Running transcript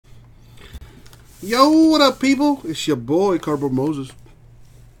Yo, what up, people? It's your boy, Cardboard Moses.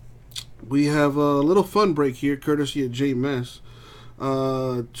 We have a little fun break here, courtesy of J Mess.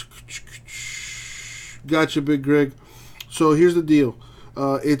 Gotcha, Big Greg. So here's the deal.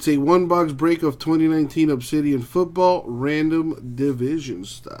 It's a one-box break of 2019 Obsidian football, random division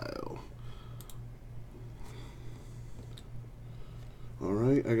style.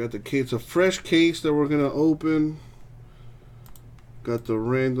 Alright, I got the case. It's a fresh case that we're going to open. Got the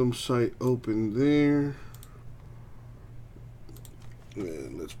random site open there.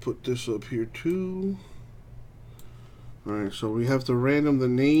 And let's put this up here too. Alright, so we have to random the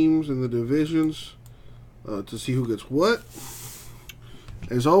names and the divisions to see who gets what.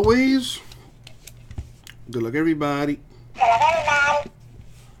 As always, good luck, everybody. Good luck, everybody.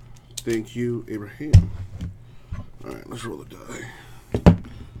 Thank you, Abraham. Alright, let's roll the die.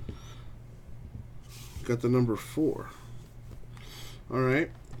 Got the number 4.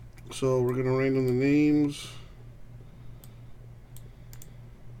 Alright, so we're going to random the names.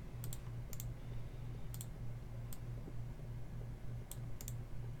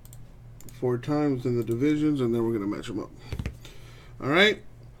 Four times in the divisions, and then we're going to match them up. Alright,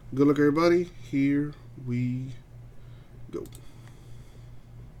 good luck, everybody. Here we go.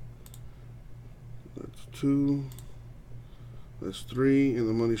 That's 2. That's 3, and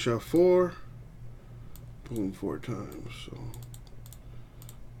the money shot 4. Boom, 4 times. So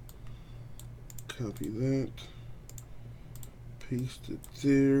copy that, paste it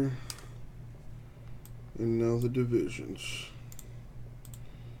there, and now the divisions.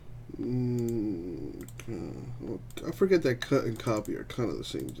 I forget that cut and copy are kind of the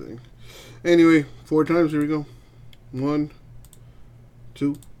same thing. Anyway, 4 times, here we go. 1,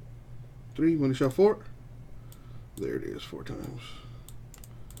 2, 3, money shot 4. There it is, 4 times.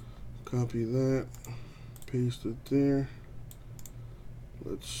 Copy that, paste it there.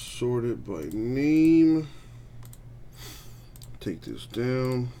 Let's sort it by name. Take this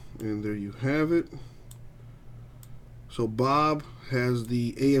down, and there you have it. So Bob has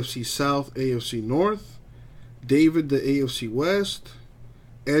the AFC South, AFC North. David, the AFC West.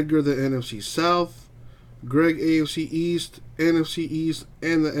 Edgar, the NFC South. Greg, AFC East, NFC East,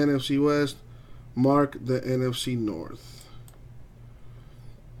 and the NFC West. Mark, the NFC North.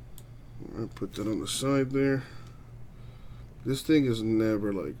 I'll put that on the side there. This thing is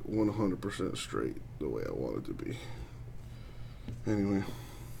never like 100% straight the way I want it to be. Anyway.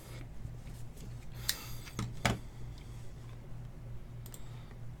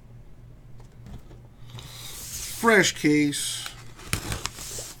 Fresh case.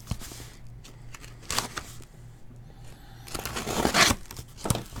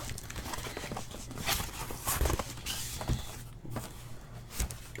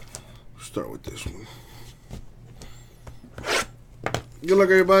 Start with this one. Good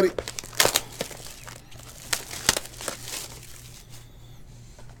luck, everybody.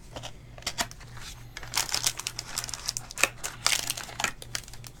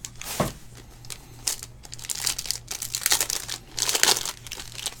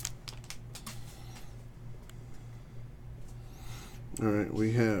 All right,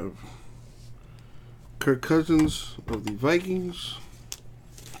 we have Kirk Cousins of the Vikings.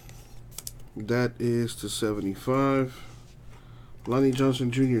 That is to 75. Lonnie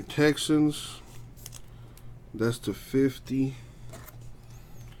Johnson Jr. Texans. That's to 50.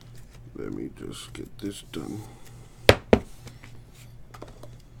 Let me just get this done.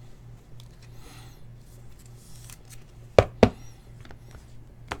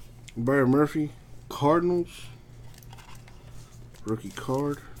 Byron Murphy, Cardinals. Rookie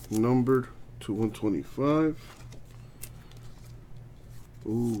card, numbered to 125.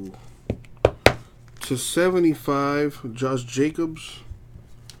 Ooh. To 75, Josh Jacobs,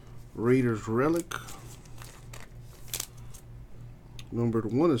 Raiders relic,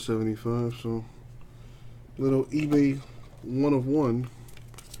 numbered 1 of 75. So little eBay 1 of 1,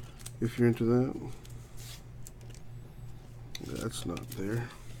 if you're into that. That's not there.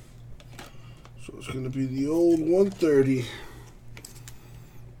 So it's going to be the old 130.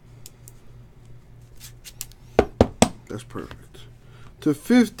 That's perfect. To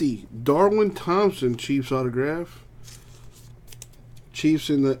 50, Darwin Thompson, Chiefs autograph. Chiefs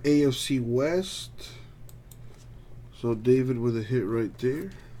in the AFC West. So David with a hit right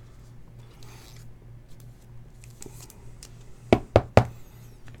there.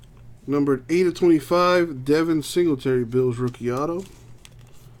 Numbered 8 of 25, Devin Singletary, Bills rookie auto.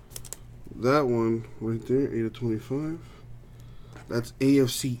 That one right there, 8 of 25. That's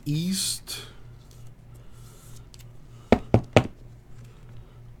AFC East.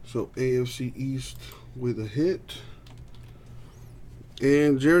 So AFC East with a hit.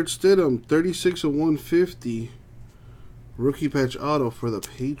 And Jared Stidham, 36 of 150. Rookie patch auto for the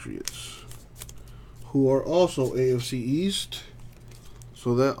Patriots, who are also AFC East.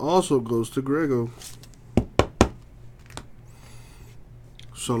 So that also goes to Grego.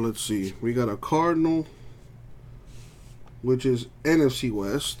 So let's see. We got a Cardinal, which is NFC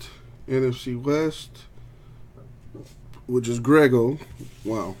West. NFC West, which is Grego.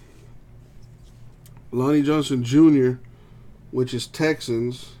 Wow. Lonnie Johnson Jr., which is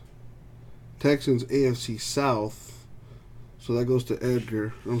Texans. Texans AFC South. So that goes to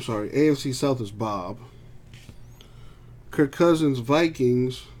Edgar. I'm sorry. AFC South is Bob. Kirk Cousins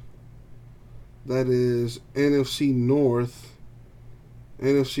Vikings. That is NFC North.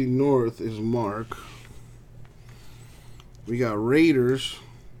 NFC North is Mark. We got Raiders.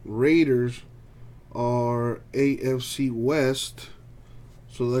 Raiders are AFC West.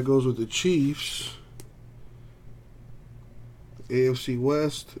 So that goes with the Chiefs. AFC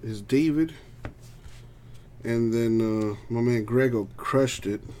West is David. And then my man Grego crushed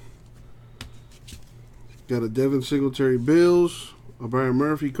it. Got a Devin Singletary Bills, a Brian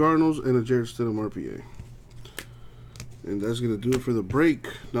Murphy Cardinals, and a Jared Stidham RPA. And that's going to do it for the break.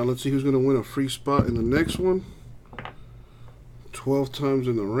 Now let's see who's going to win a free spot in the next one. 12 times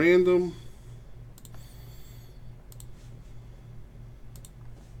in the random.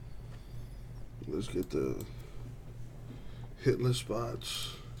 Let's get the hitless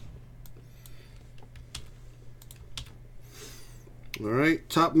spots. All right,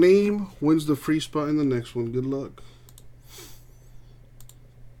 top name wins the free spot in the next one. Good luck.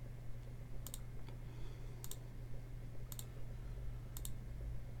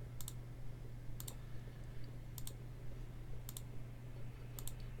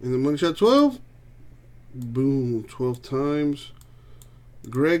 And the money shot 12. Boom, 12 times.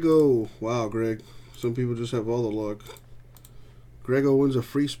 Grego. Wow, Greg. Some people just have all the luck. Grego wins a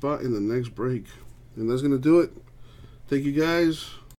free spot in the next break. And that's going to do it. Thank you guys.